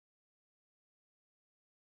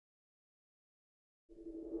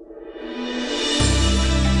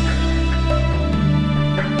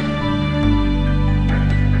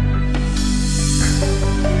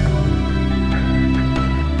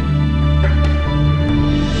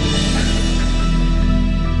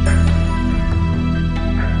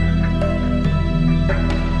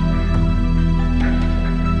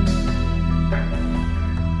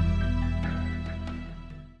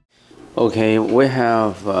Okay, we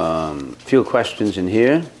have a few questions in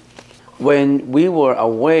here. When we were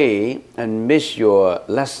away and missed your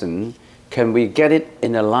lesson, can we get it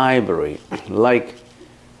in a library like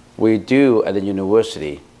we do at the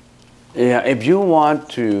university? Yeah, if you want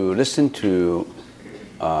to listen to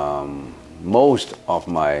most of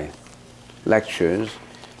my lectures,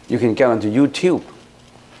 you can get onto YouTube.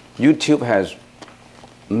 YouTube has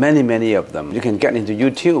many of them. You can get into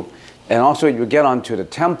YouTube. And also, if you get onto the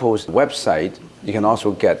temple's website, you can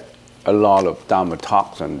also get a lot of Dharma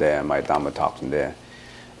talks on there. My Dharma talks on there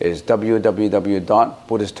is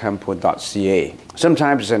www.buddhisttemple.ca.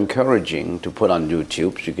 Sometimes it's encouraging to put on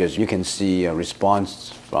YouTube because you can see a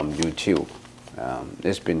response from YouTube.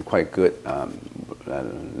 It's been quite good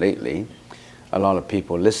lately. A lot of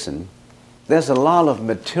people listen. There's a lot of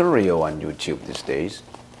material on YouTube these days.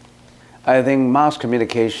 I think mass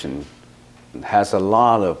communication has a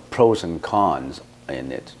lot of pros and cons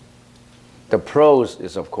in it. The pros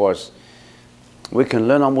is, of course, we can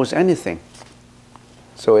learn almost anything.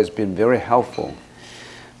 So it's been very helpful.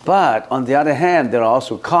 But on the other hand, there are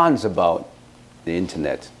also cons about the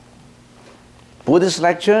internet. Buddhist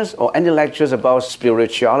lectures or any lectures about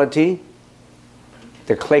spirituality,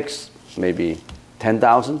 the clicks maybe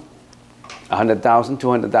 10,000, 100,000,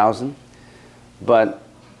 200,000. But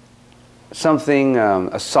something,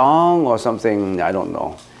 a song or something, I don't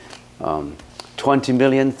know, 20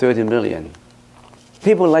 million, 30 million.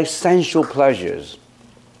 People like sensual pleasures.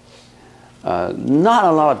 Not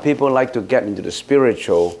a lot of people like to get into the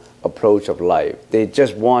spiritual approach of life. They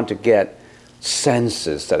just want to get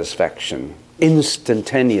senses satisfaction,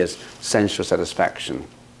 instantaneous sensual satisfaction.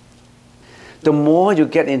 The more you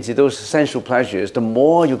get into those sensual pleasures, the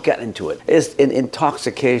more you get into it. It's an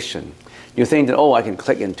intoxication. You think that, oh, I can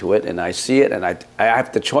click into it and I see it and I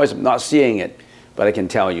have the choice of not seeing it. But I can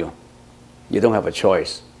tell you, you don't have a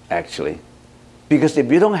choice, actually. Because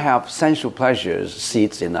if you don't have sensual pleasures,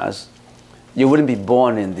 seeds in us, you wouldn't be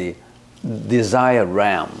born in the desire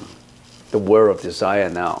realm, the world of desire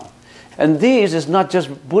now. And these is not just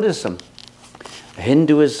Buddhism.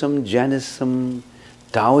 Hinduism, Jainism,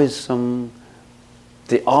 Taoism,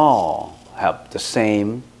 they all have the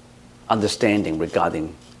same understanding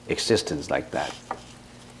regarding existence like that.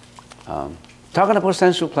 Talking about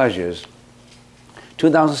sensual pleasures,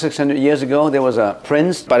 2,600 years ago, there was a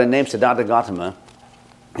prince by the name Siddhartha Gautama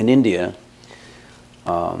in India.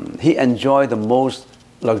 He enjoyed the most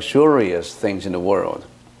luxurious things in the world.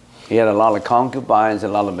 He had a lot of concubines, a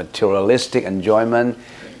lot of materialistic enjoyment.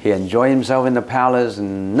 He enjoyed himself in the palace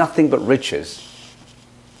and nothing but riches.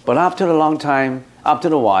 But after a long time,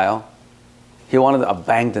 after a while, he wanted to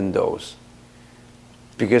abandon those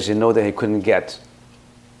because he knew that he couldn't get.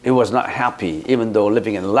 He was not happy, even though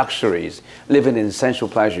living in luxuries, living in sensual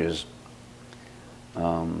pleasures.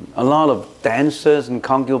 A lot of dancers and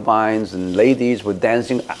concubines and ladies were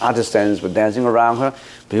dancing, artisans were dancing around her,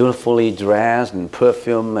 beautifully dressed and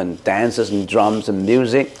perfume and dances and drums and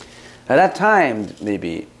music. At that time,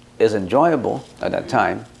 maybe it's enjoyable at that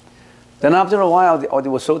time. Then after a while, they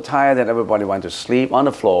were so tired that everybody wanted to sleep on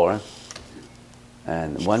the floor.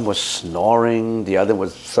 And one was snoring, the other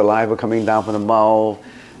was saliva coming down from the mouth,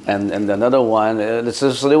 and another one.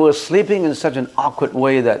 So they were sleeping in such an awkward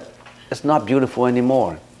way that it's not beautiful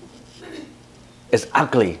anymore. It's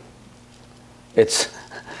ugly. It's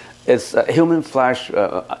human flesh,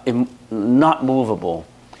 not movable.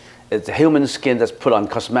 It's a human skin that's put on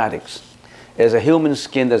cosmetics. It's a human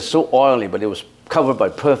skin that's so oily, but it was covered by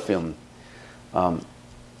perfume.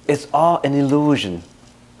 It's all an illusion.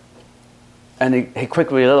 And he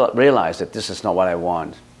quickly realized that this is not what I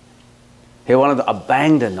want. He wanted to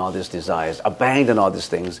abandon all these desires, abandon all these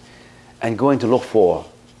things, and going to look for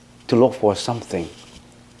something.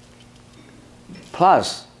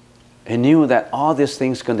 Plus, he knew that all these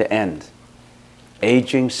things are going to end.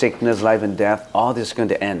 Aging, sickness, life and death, all this is going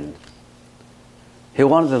to end. He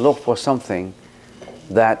wanted to look for something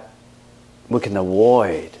that we can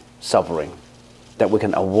avoid suffering, that we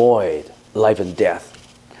can avoid life and death.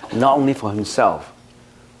 Not only for himself,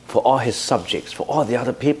 for all his subjects, for all the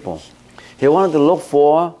other people. He wanted to look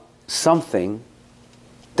for something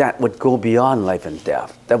that would go beyond life and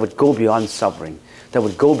death, that would go beyond suffering, that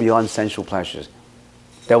would go beyond sensual pleasures,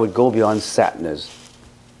 that would go beyond sadness.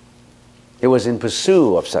 He was in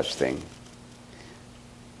pursuit of such thing.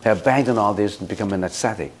 He abandoned all this and become an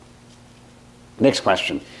ascetic. Next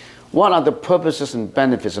question. What are the purposes and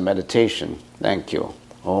benefits of meditation? Thank you.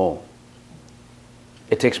 Oh,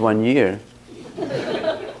 it takes 1 year.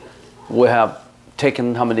 We have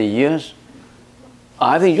taken how many years?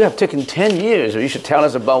 I think you have taken 10 years. You should tell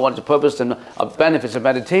us about what the purpose and benefits of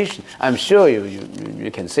meditation. I'm sure you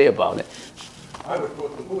can say about it. I would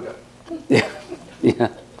quote the Buddha. Yeah. Yeah.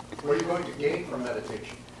 What are you going to gain from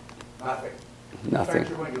meditation? Nothing. Nothing. In fact,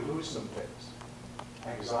 you're going to lose some things.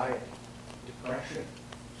 Anxiety, depression,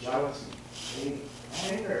 jealousy, hate,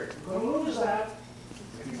 anger. You're going to lose that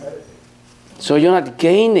if you meditate. So you're not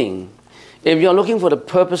gaining. If you're looking for the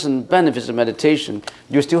purpose and benefits of meditation,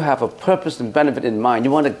 you still have a purpose and benefit in mind.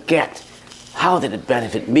 You want to get, how did it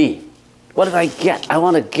benefit me? What did I get? I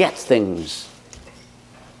want to get things.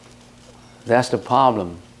 That's the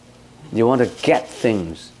problem. You want to get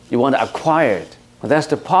things. You want to acquire it. Well, that's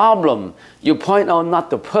the problem. You point out not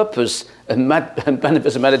the purpose and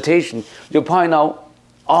benefits of meditation. You point out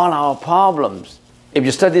all our problems. If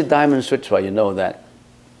you study Diamond Sutra, you know that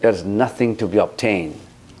there's nothing to be obtained.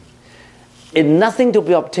 In nothing to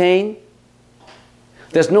be obtained,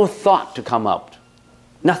 there's no thought to come out.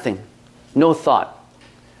 Nothing. No thought.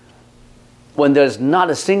 When there's not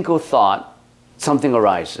a single thought, something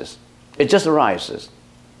arises. It just arises.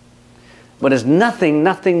 When there's nothing,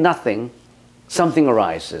 nothing, nothing, something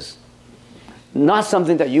arises. Not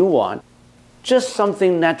something that you want, just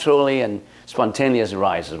something naturally and spontaneous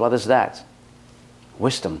arises. What is that?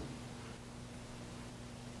 Wisdom.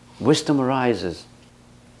 Wisdom arises.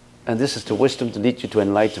 And this is the wisdom to lead you to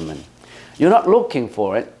enlightenment. You're not looking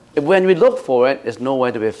for it. When we look for it, it's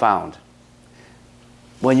nowhere to be found.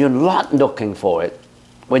 When you're not looking for it,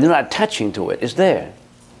 when you're not attaching to it, it's there.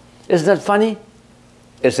 Isn't that funny?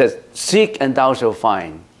 It says, seek and thou shalt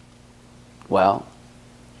find. Well,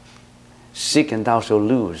 seek and thou shalt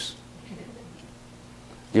lose.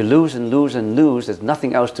 You lose and lose and lose. There's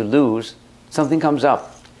nothing else to lose. Something comes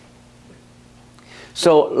up.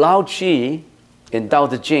 So Lao Tzu in Tao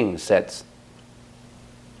Te Ching says,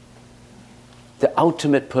 the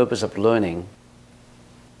ultimate purpose of learning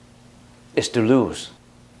is to lose.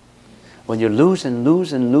 When you lose and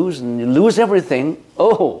lose and lose and you lose everything,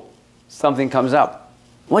 oh, something comes up.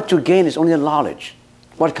 What you gain is only knowledge.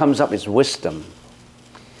 What comes up is wisdom.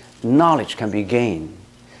 Knowledge can be gained,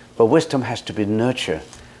 but wisdom has to be nurtured.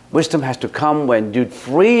 Wisdom has to come when you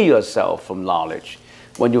free yourself from knowledge,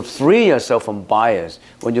 when you free yourself from bias,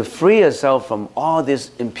 when you free yourself from all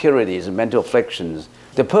these impurities and mental afflictions.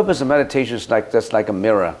 The purpose of meditation is just like a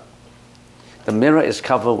mirror. The mirror is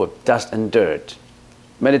covered with dust and dirt.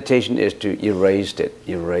 Meditation is to erase it,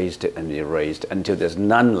 and erase it until there's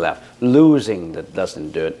none left, losing the dust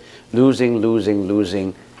and dirt,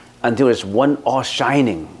 losing, until it's one all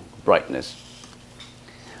shining brightness.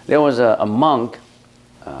 There was a monk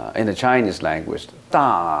in the Chinese language,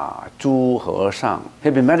 Da Zhu He Shang.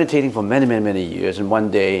 He'd been meditating for many years, and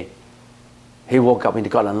one day he woke up and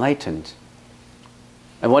he got enlightened.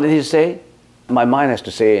 And what did he say? My mind has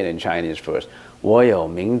to say it in Chinese first. 我有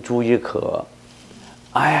明珠一颗.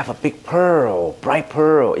 I have a big pearl, bright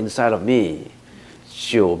pearl inside of me.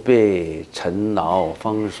 久被尘劳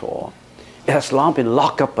封锁. It has long been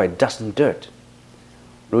locked up by dust and dirt.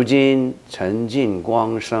 如今尘尽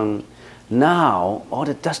光生. Now all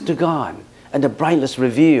the dust are gone, and the brightness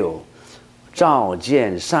reveal. 照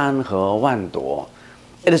见山河万朵.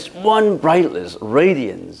 It is one brightness,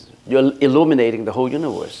 radiance. You're illuminating the whole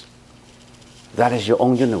universe. That is your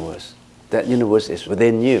own universe. That universe is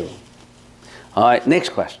within you. All right, next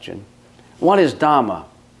question. What is Dharma?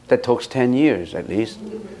 That takes 10 years at least.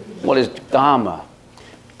 What is Dharma?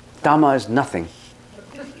 Dharma is nothing.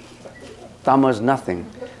 Dharma is nothing.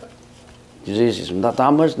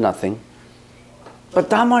 Dharma is nothing. But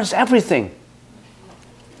Dharma is everything.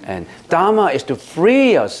 And Dharma is to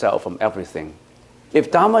free yourself from everything.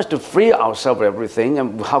 If Dharma is to free ourselves from everything,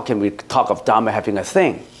 and how can we talk of Dharma having a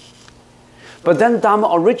thing? But then Dharma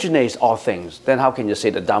originates all things. Then how can you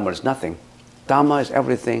say that Dharma is nothing? Dharma is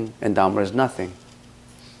everything and Dharma is nothing.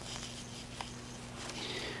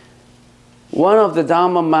 One of the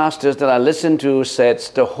Dharma masters that I listened to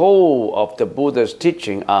says the whole of the Buddha's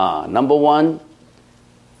teaching are, number one,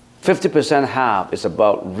 50% half is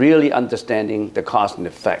about really understanding the cause and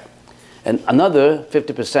effect. And another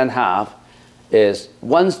 50% half is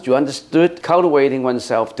once you understood, cultivating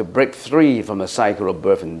oneself to break free from the cycle of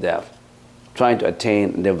birth and death, trying to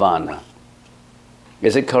attain nirvana.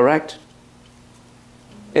 Is it correct?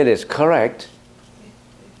 It is correct,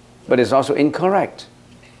 but it's also incorrect.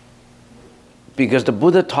 Because the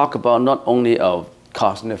Buddha talked about not only of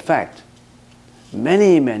cause and effect,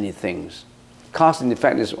 Many, many things. Cause and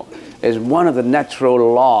effect is one of the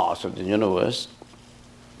natural laws of the universe.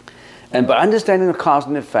 And by understanding the cause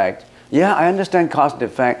and effect, yeah, I understand cause and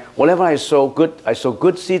effect. Whatever I sow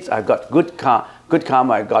good seeds, I got good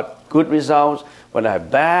karma, I got good results. When I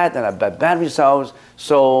have bad, then I have bad results.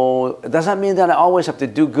 So does that mean that I always have to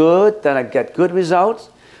do good, then I get good results?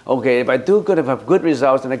 Okay, if I do good, if I have good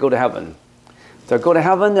results, then I go to heaven. So I go to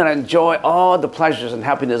heaven and I enjoy all the pleasures and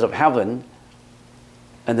happiness of heaven.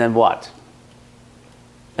 And then what?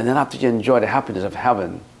 And then after you enjoy the happiness of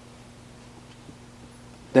heaven,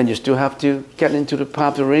 then you still have to get into the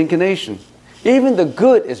path of reincarnation. Even the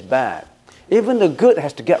good is bad. Even the good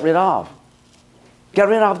has to get rid of. Get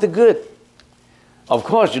rid of the good. Of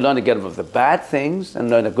course, you learn to get rid of the bad things and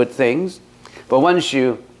learn the good things. But once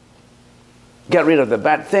you get rid of the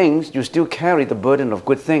bad things, you still carry the burden of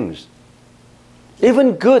good things.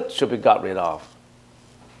 Even good should be got rid of.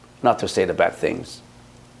 Not to say the bad things.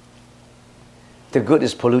 The good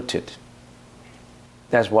is polluted.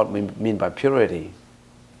 That's what we mean by purity.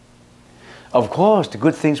 Of course, the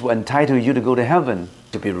good things will entitle you to go to heaven,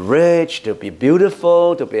 to be rich, to be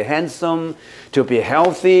beautiful, to be handsome, to be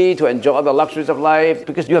healthy, to enjoy the luxuries of life.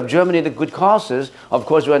 Because you have germinated good causes, of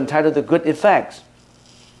course you are entitled to good effects.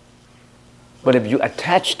 But if you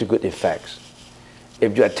attach to good effects,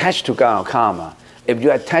 if you attach to karma, if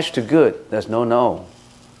you attach to good, there's no.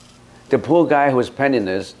 The poor guy who was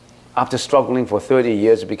penniless, after struggling for 30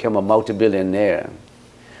 years, became a multi-billionaire.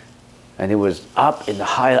 And he was up in the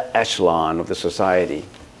higher echelon of the society.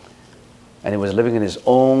 And he was living in his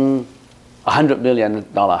own $100 million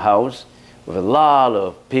house with a lot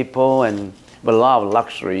of people and with a lot of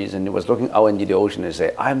luxuries. And he was looking out into the ocean and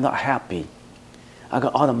say, I'm not happy. I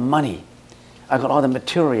got all the money. I got all the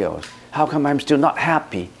materials. How come I'm still not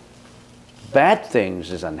happy? Bad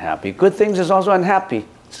things is unhappy. Good things is also unhappy.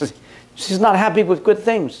 She's not happy with good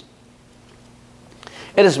things.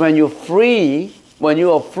 It is when you're free. When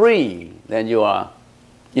you are free, then you are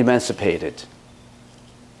emancipated.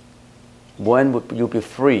 When would you be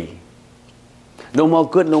free? No more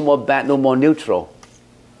good, no more bad, no more neutral.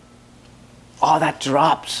 All that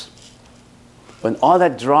drops. When all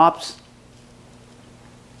that drops,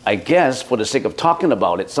 I guess for the sake of talking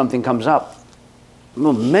about it, something comes up.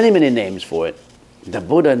 Many, many names for it. The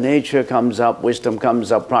Buddha nature comes up, wisdom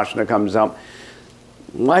comes up, prajna comes up.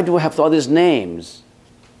 Why do we have all these names?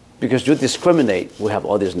 Because you discriminate, we have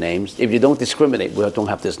all these names. If you don't discriminate, we don't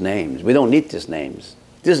have these names. We don't need these names.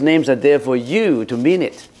 These names are there for you to mean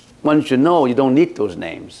it. Once you know, you don't need those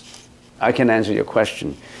names. I can answer your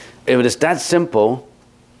question. If it is that simple,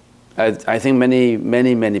 I think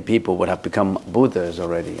many people would have become Buddhas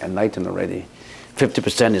already, enlightened already.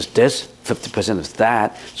 50% is this, 50% is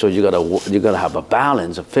that, so you gotta have a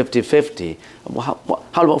balance of 50-50. How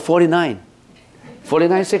about 49?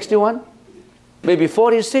 49-61? Maybe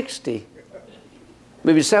 40-60,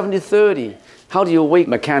 maybe 70-30. How do you weight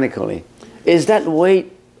mechanically? Is that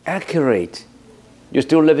weight accurate? You're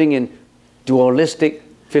still living in dualistic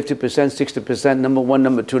 50%, 60%, number one,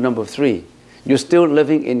 number two, number three. You're still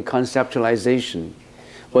living in conceptualization.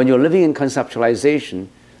 When you're living in conceptualization,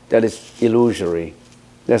 that is illusory.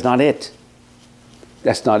 That's not it.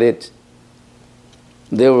 That's not it.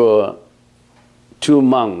 There were two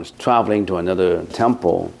monks traveling to another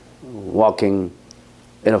temple, walking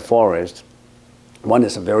in a forest. One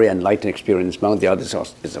is a very enlightened, experienced monk. The other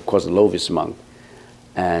is of course, a novice monk.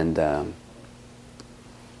 And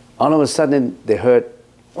all of a sudden, they heard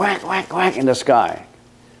whack, whack, whack in the sky,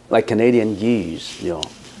 like Canadian geese,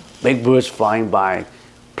 big birds flying by,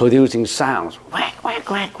 producing sounds, whack, whack,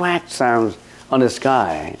 whack, whack, sounds on the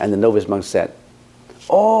sky. And the novice monk said,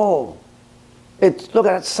 oh, look at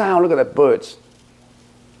that sound, look at that birds.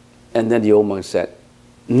 And then the old monk said,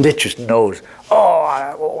 nature's nose,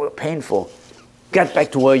 oh, painful. Get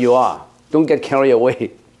back to where you are. Don't get carried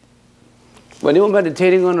away. When he was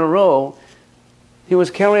meditating on the road, he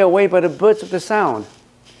was carried away by the birds of the sound.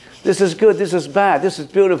 This is good, this is bad, this is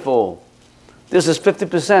beautiful. This is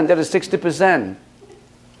 50%, that is 60%.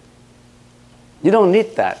 You don't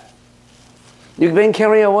need that. You're being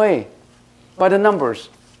carried away by the numbers,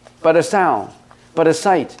 by the sound, by the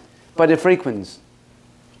sight, by the frequency.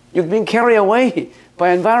 You're being carried away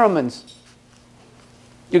by environments.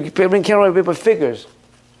 You're being carried away by figures.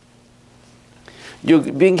 You're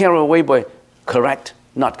being carried away by correct,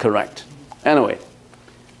 not correct. Anyway,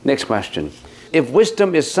 next question. If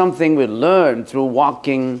wisdom is something we learn through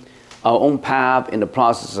walking our own path in the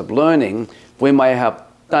process of learning, we might have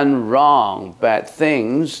done wrong, bad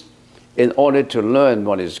things in order to learn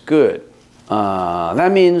what is good.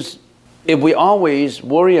 That means If we always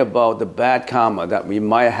worry about the bad karma that we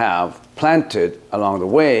might have planted along the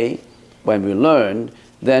way when we learn,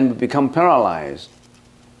 then we become paralyzed.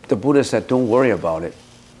 The Buddha said, don't worry about it.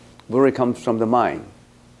 Worry comes from the mind.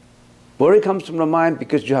 Worry comes from the mind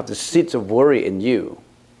because you have the seeds of worry in you.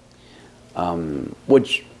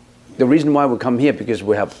 Which the reason why we come here, because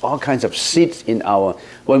we have all kinds of seeds in our,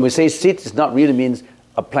 when we say seeds, it not really means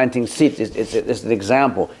planting seeds, it's an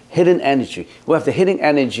example, hidden energy. We have the hidden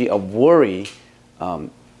energy of worry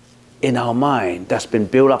in our mind that's been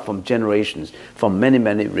built up from generations, from many,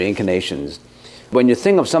 many reincarnations. When you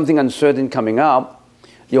think of something uncertain coming up,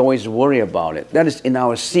 you always worry about it. That is in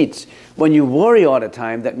our seeds. When you worry all the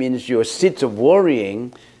time, that means your seeds of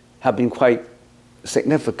worrying have been quite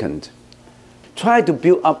significant. Try to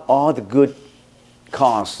build up all the good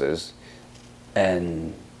causes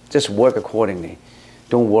and just work accordingly.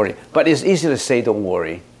 Don't worry. But it's easy to say don't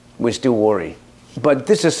worry. We still worry. But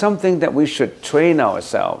this is something that we should train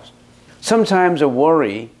ourselves. Sometimes a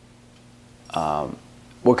worry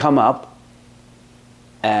will come up,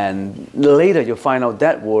 and later you find out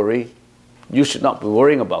that worry, you should not be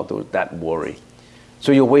worrying about that worry.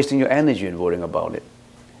 So you're wasting your energy in worrying about it.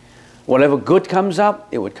 Whatever good comes up,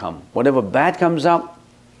 it would come. Whatever bad comes up,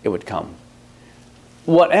 it would come.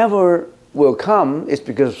 Whatever will come is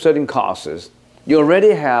because of certain causes. You already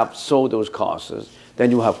have sowed those causes,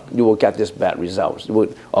 then you will get these bad results,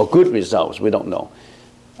 or good results, we don't know.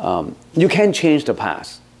 You can't change the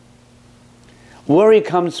past. Worry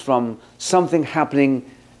comes from something happening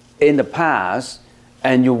in the past,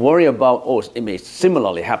 and you worry about, oh, it may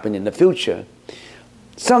similarly happen in the future.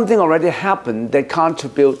 Something already happened that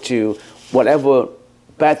contribute to whatever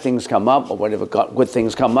bad things come up or whatever good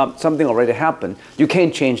things come up. Something already happened. You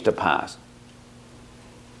can't change the past,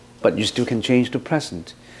 but you still can change the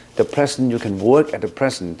present. The present, you can work at the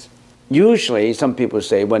present. Usually, some people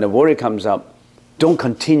say when a worry comes up, don't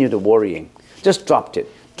continue the worrying. Just drop it.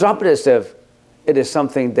 Drop it as if it is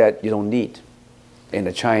something that you don't need. In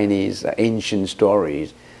the Chinese ancient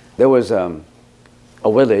stories, there was a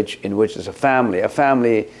village in which there's a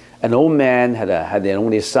family, an old man had their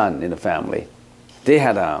only son in the family. They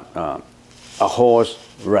had a horse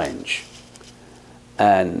ranch.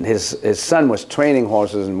 And his son was training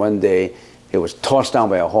horses, and one day he was tossed down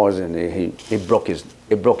by a horse, and he broke his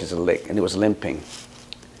leg, and he was limping.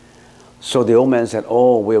 So the old man said,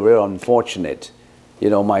 oh, we're very unfortunate. You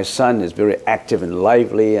know, my son is very active and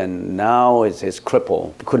lively, and now he's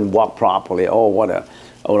crippled. He couldn't walk properly. Oh,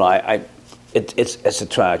 it's a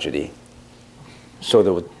tragedy.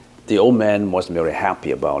 So the old man wasn't very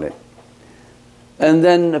happy about it. And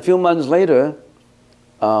then a few months later,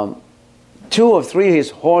 2 or 3 of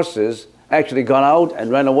his horses actually got out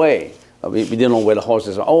and ran away. We didn't know where the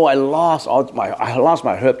horses were. Oh, I lost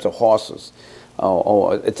my herds of horses.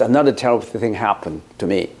 It's another terrible thing happened to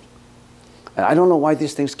me. And I don't know why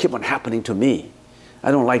these things keep on happening to me.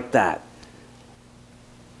 I don't like that.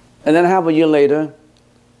 And then half a year later,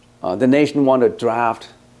 the nation wanted to draft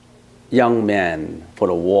young men for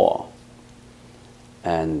the war.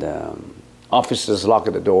 And officers locked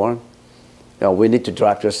at the door. We need to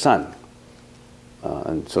draft your son.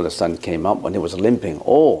 And so the son came up when he was limping.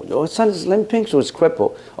 Oh, your son is limping, so he's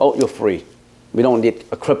crippled. Oh, you're free. We don't need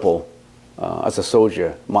a cripple as a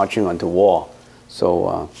soldier marching onto war.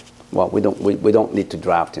 So, we don't need to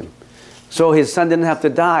draft him. So his son didn't have to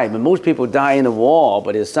die. But most people die in the war,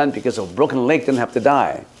 but his son, because of a broken leg, didn't have to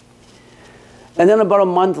die. And then about a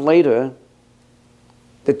month later,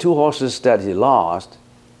 the 2 horses that he lost,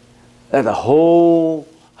 had a whole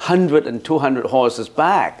 100 and 200 horses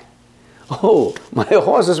back. Oh, my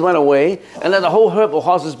horses went away, and then the whole herd of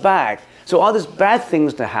horses back. So all these bad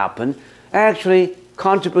things that happen actually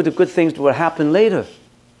contribute to good things that will happen later.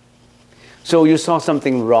 So you saw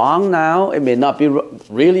something wrong now. It may not be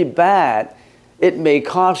really bad. It may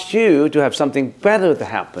cause you to have something better to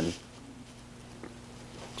happen.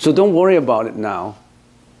 So don't worry about it now.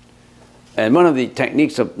 And one of the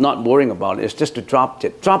techniques of not worrying about it is just to drop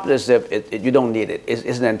it. Drop it as if you don't need it.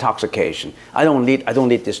 It's an intoxication. I don't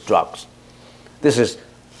need these drugs. This is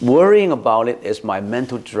worrying about it is my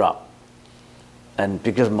mental drug. And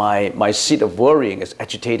because my seed of worrying is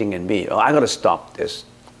agitating in me, I got to stop this.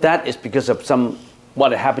 That is because of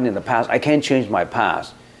what happened in the past. I can't change my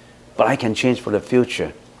past, but I can change for the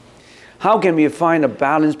future. How can we find a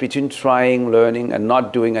balance between trying, learning, and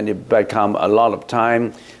not doing any bad karma? A lot of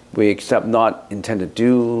time we not intend to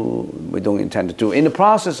do, we don't intend to do. In the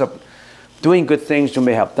process of doing good things, you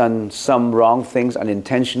may have done some wrong things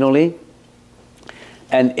unintentionally.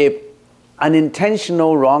 And if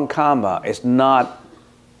unintentional wrong karma is not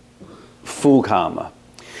full karma,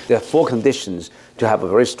 there are 4 conditions to have a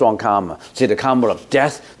very strong karma. Say the karma of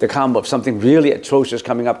death, the karma of something really atrocious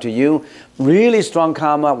coming up to you. Really strong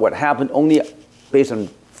karma, what happened only based on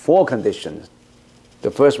 4 conditions.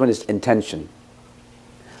 The first one is intention,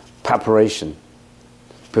 preparation,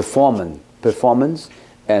 performance,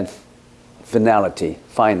 and finality,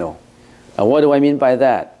 final. Now what do I mean by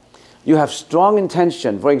that? You have strong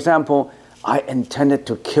intention. For example, I intended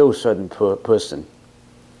to kill a certain person.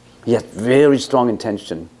 He had very strong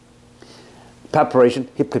intention. Preparation,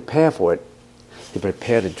 he prepared for it. He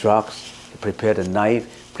prepared the drugs, he prepared the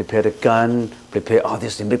knife, prepared a gun, prepared all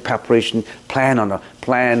this big preparation, plan on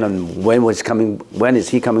when is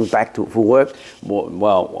he coming back to work,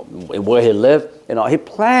 well, where he lived, he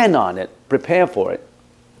planned on it, prepared for it.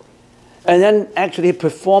 And then actually he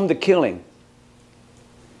performed the killing.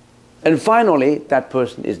 And finally, that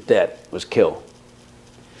person is dead, was killed.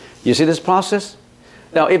 You see this process?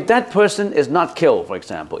 Now, if that person is not killed, for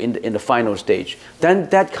example, in the final stage, then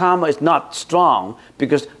that karma is not strong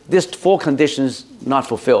because these 4 conditions not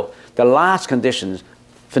fulfilled. The last conditions,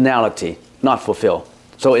 finality, not fulfilled.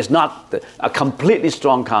 So it's not a completely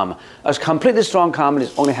strong karma. A completely strong karma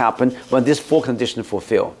is only happen when these 4 conditions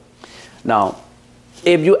fulfill. Now,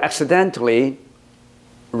 if you accidentally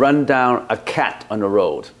run down a cat on the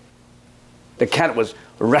road, the cat was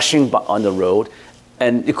rushing on the road,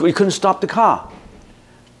 and you couldn't stop the car.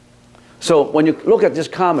 So when you look at this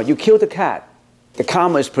karma, you kill the cat, the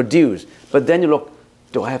karma is produced, but then you look,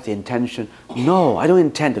 do I have the intention? No, I don't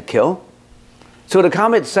intend to kill. So the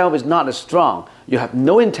karma itself is not as strong. You have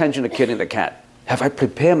no intention of killing the cat. Have I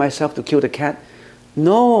prepared myself to kill the cat?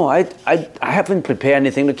 No, I haven't prepared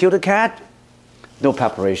anything to kill the cat. No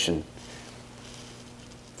preparation.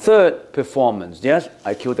 Third, performance. Yes,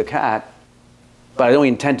 I killed the cat, but I don't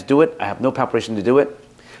intend to do it. I have no preparation to do it.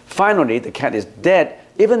 Finally, the cat is dead.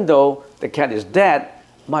 Even though the cat is dead,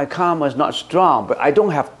 my karma is not strong, but I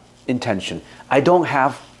don't have intention. I don't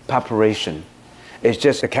have preparation. It's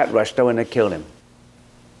just the cat rushed out and I killed him.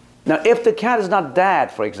 Now, if the cat is not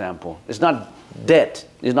dead, for example, it's not dead.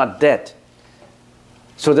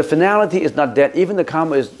 So the finality is not dead. Even the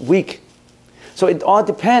karma is weak. So it all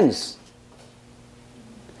depends.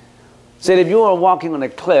 Say if you are walking on a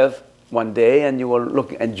cliff one day and you were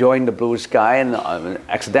enjoying the blue sky and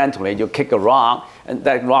accidentally you kick a rock and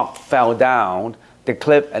that rock fell down the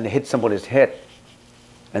cliff and hit somebody's head.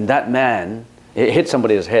 And that man, it hit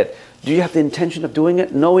somebody's head. Do you have the intention of doing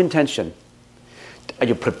it? No intention. Are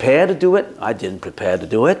you prepared to do it? I didn't prepare to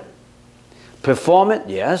do it. Perform it?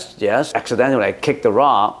 Yes. Accidentally I kicked the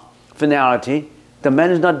rock. Finality, the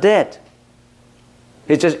man is not dead.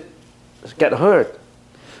 He just got hurt.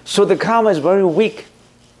 So the karma is very weak.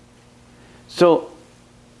 So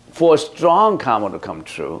for a strong karma to come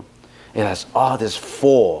true, it has all these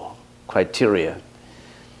 4 criteria.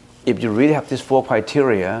 If you really have these 4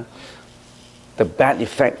 criteria, the bad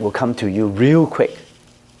effect will come to you real quick.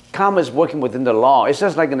 Karma is working within the law. It's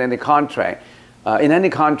just like in any contract. In any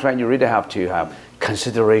contract, you really have to have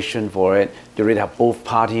consideration for it. You really have both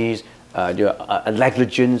parties, a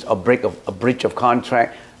negligence or a breach of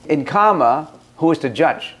contract. In karma, who is the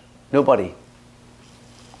judge? Nobody.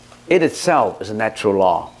 It itself is a natural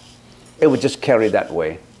law. It would just carry that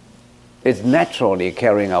way. It's naturally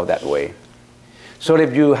carrying out that way. So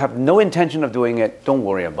if you have no intention of doing it, don't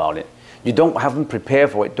worry about it. You haven't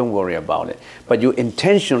prepared for it, don't worry about it. But you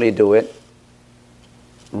intentionally do it,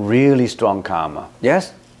 really strong karma.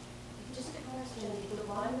 Yes? Just a question, the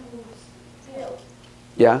one who's killed.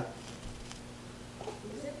 Yeah?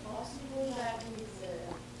 Is it possible that he's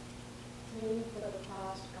paying for the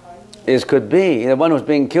past karma? It could be. The one who's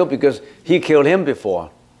being killed because he killed him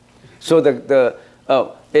before. So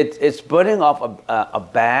it's burning off a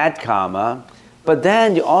bad karma, but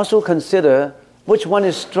then you also consider which one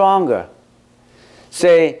is stronger.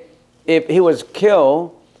 Say, if he was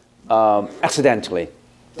killed accidentally,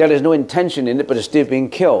 there is no intention in it, but it's still being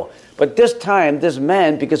killed. But this time, this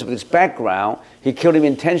man, because of his background, he killed him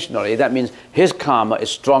intentionally. That means his karma is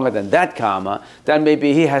stronger than that karma. Then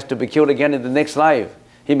maybe he has to be killed again in the next life.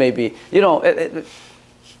 He may be,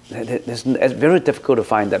 it's very difficult to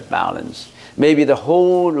find that balance. Maybe the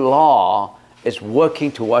whole law is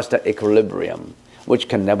working towards that equilibrium, which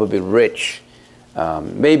can never be reached.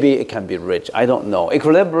 Maybe it can be rich. I don't know.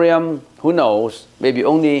 Equilibrium, who knows? Maybe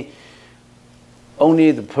only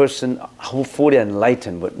the person who fully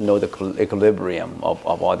enlightened would know the equilibrium of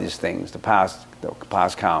all these things, the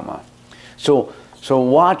past karma. So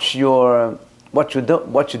watch what you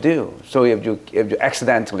do. So if you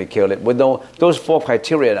accidentally kill it, with those 4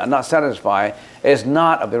 criteria are not satisfied, it's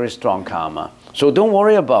not a very strong karma. So don't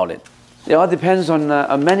worry about it. It all depends on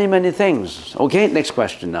many things. Okay, next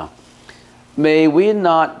question now. may we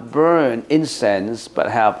not burn incense but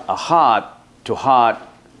have a heart-to-heart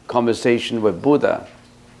conversation with Buddha.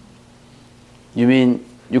 You mean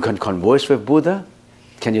you can converse with Buddha?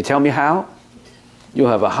 Can you tell me how? You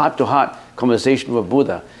have a heart-to-heart conversation with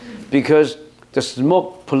Buddha, because the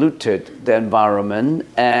smoke polluted the environment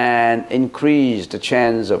and increased the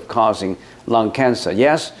chance of causing lung cancer.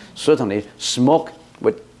 Yes, certainly smoke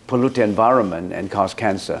would pollute the environment and cause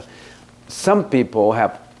cancer. Some people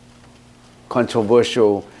have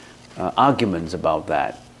controversial arguments about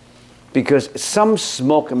that, because some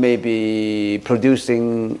smoke may be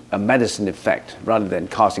producing a medicine effect rather than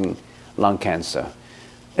causing lung cancer.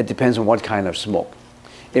 It depends on what kind of smoke.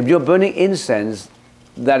 If you're burning incense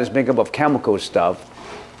that is made up of chemical stuff,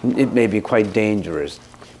 it may be quite dangerous.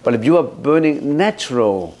 But if you are burning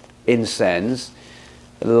natural incense,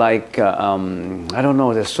 like, I don't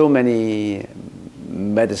know, there's so many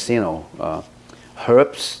medicinal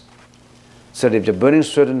herbs. So if you're burning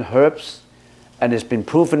certain herbs, and it's been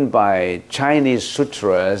proven by Chinese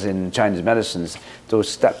sutras in Chinese medicines,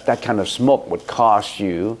 that kind of smoke would cause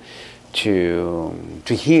you to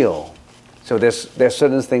heal. So there's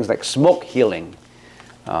certain things like smoke healing,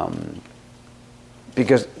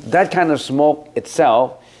 because that kind of smoke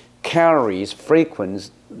itself carries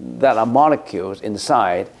frequencies that are molecules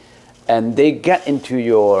inside, and they get into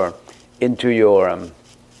your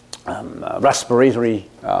respiratory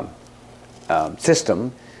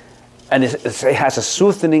system, and it has a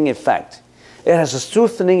soothing effect. It has a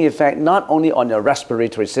soothing effect not only on your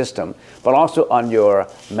respiratory system, but also on your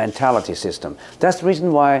mentality system. That's the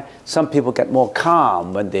reason why some people get more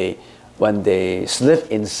calm when they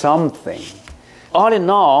sniff in something. All in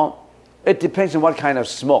all, it depends on what kind of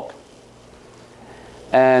smoke.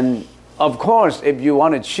 And of course, if you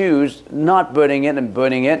want to choose not burning it and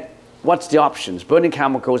burning it, what's the options? Burning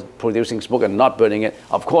chemicals, producing smoke, and not burning it.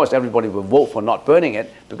 Of course, everybody will vote for not burning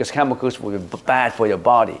it, because chemicals will be bad for your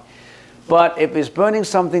body. But if it's burning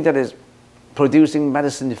something that is producing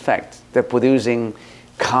medicine effect, they're producing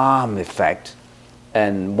calm effect,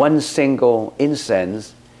 and one single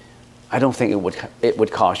incense, I don't think it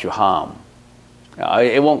would cause you harm.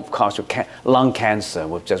 It won't cause you lung cancer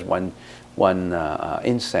with just one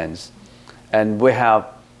incense. And we have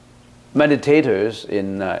meditators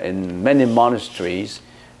in many monasteries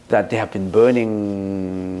that they have been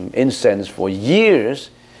burning incense for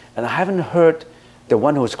years, and I haven't heard the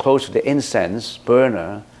one who was close to the incense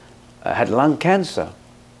burner had lung cancer.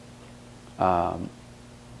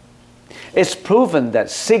 It's proven that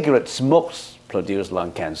cigarette smokes produce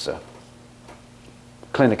lung cancer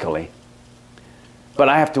clinically, but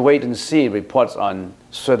I have to wait and see reports on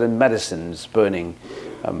certain medicines burning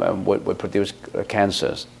would produce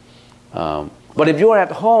cancers. But if you are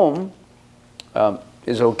at home,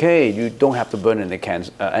 it's okay. You don't have to burn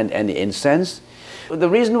any incense. The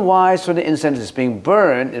reason why certain incense is being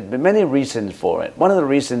burned, there are many reasons for it. One of the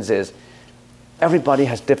reasons is everybody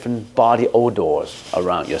has different body odors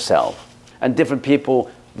around yourself, and different people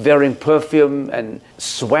wearing perfume and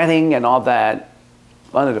sweating and all that.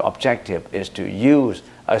 One of the objectives is to use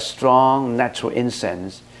a strong natural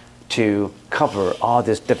incense to cover all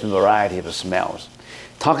this different variety of smells.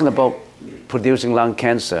 Talking about producing lung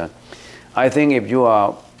cancer, I think if you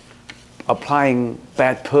are applying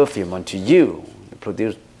bad perfume onto you, it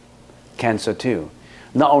produces cancer too.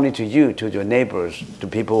 Not only to you, to your neighbors, to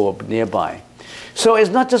people who are nearby. So it's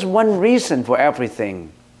not just one reason for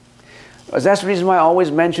everything. That's the reason why I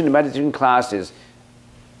always mention in meditation classes,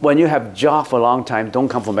 when you have jogged for a long time, don't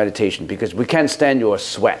come for meditation, because we can't stand your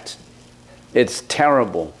sweat. It's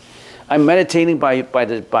terrible. I'm meditating by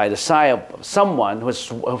the side of someone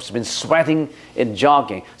who's been sweating in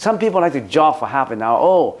jogging. Some people like to jog for half an hour.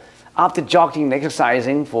 Oh, after jogging and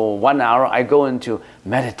exercising for 1 hour, I go into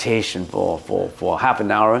meditation for half an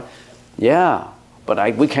hour. Yeah,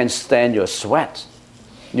 but we can't stand your sweat.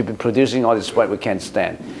 You've been producing all this sweat we can't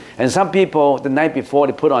stand. And some people, the night before,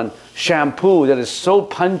 they put on shampoo that is so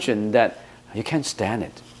pungent that you can't stand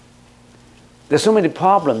it. There's so many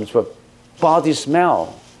problems with body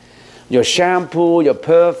smell. Your shampoo, your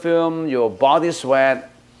perfume, your body sweat.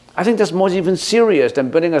 I think that's more even serious than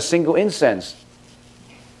burning a single incense.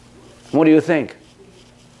 What do you think?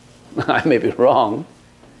 I may be wrong.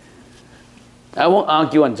 I won't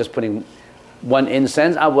argue on just putting one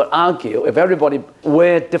incense. I would argue if everybody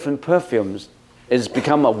wear different perfumes, it's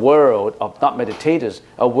become a world of not meditators,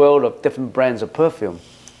 a world of different brands of perfume.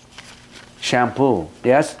 Shampoo,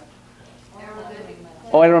 yes?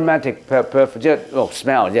 Oh, aromatic perfume. Yeah, oh,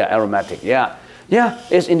 smell. Yeah, aromatic. Yeah, yeah.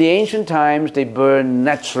 It's in the ancient times they burn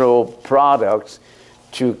natural products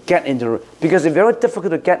to get into, because it's very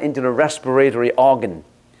difficult to get into the respiratory organ.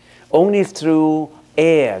 only through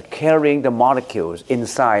air carrying the molecules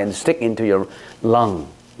inside and stick into your lung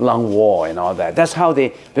wall and all that. That's how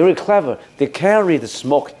they, very clever, they carry the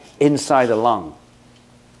smoke inside the lung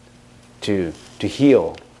to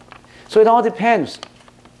heal. So it all depends.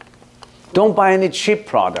 Don't buy any cheap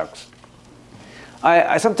products.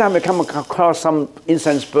 I sometimes come across some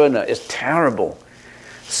incense burner, it's terrible.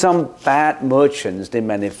 Some bad merchants, they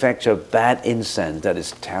manufacture bad incense that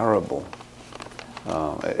is terrible.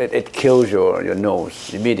 It kills your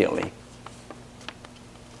nose immediately.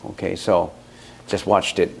 Okay, so just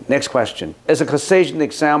watched it. Next question. As a causation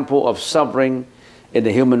example of suffering in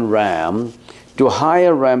the human realm, do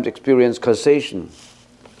higher realms experience causation?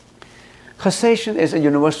 Causation is a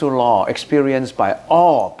universal law experienced by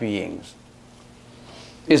all beings.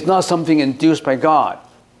 It's not something induced by God.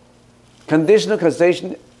 Conditional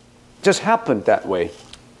causation just happened that way.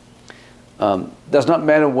 Does not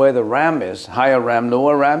matter where the ram is, higher ram,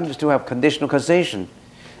 lower ram, you still have conditional causation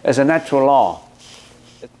as a natural law.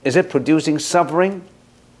 Is it producing suffering?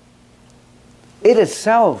 It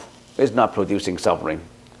itself is not producing suffering,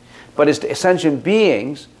 but it's the sentient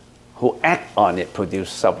beings who act on it produce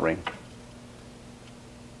suffering.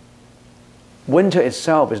 Winter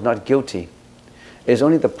itself is not guilty. It's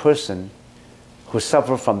only the person who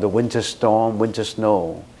suffers from the winter storm, winter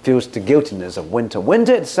snow, feels the guiltiness of winter.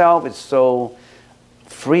 Winter itself is so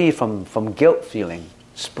free from guilt feeling.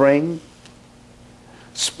 Spring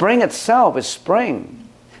itself is spring,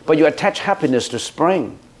 but you attach happiness to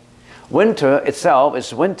spring. Winter itself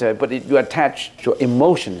is winter, but you attach your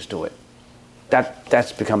emotions to it.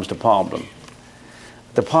 That becomes the problem.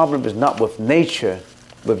 The problem is not with nature,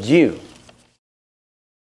 with you.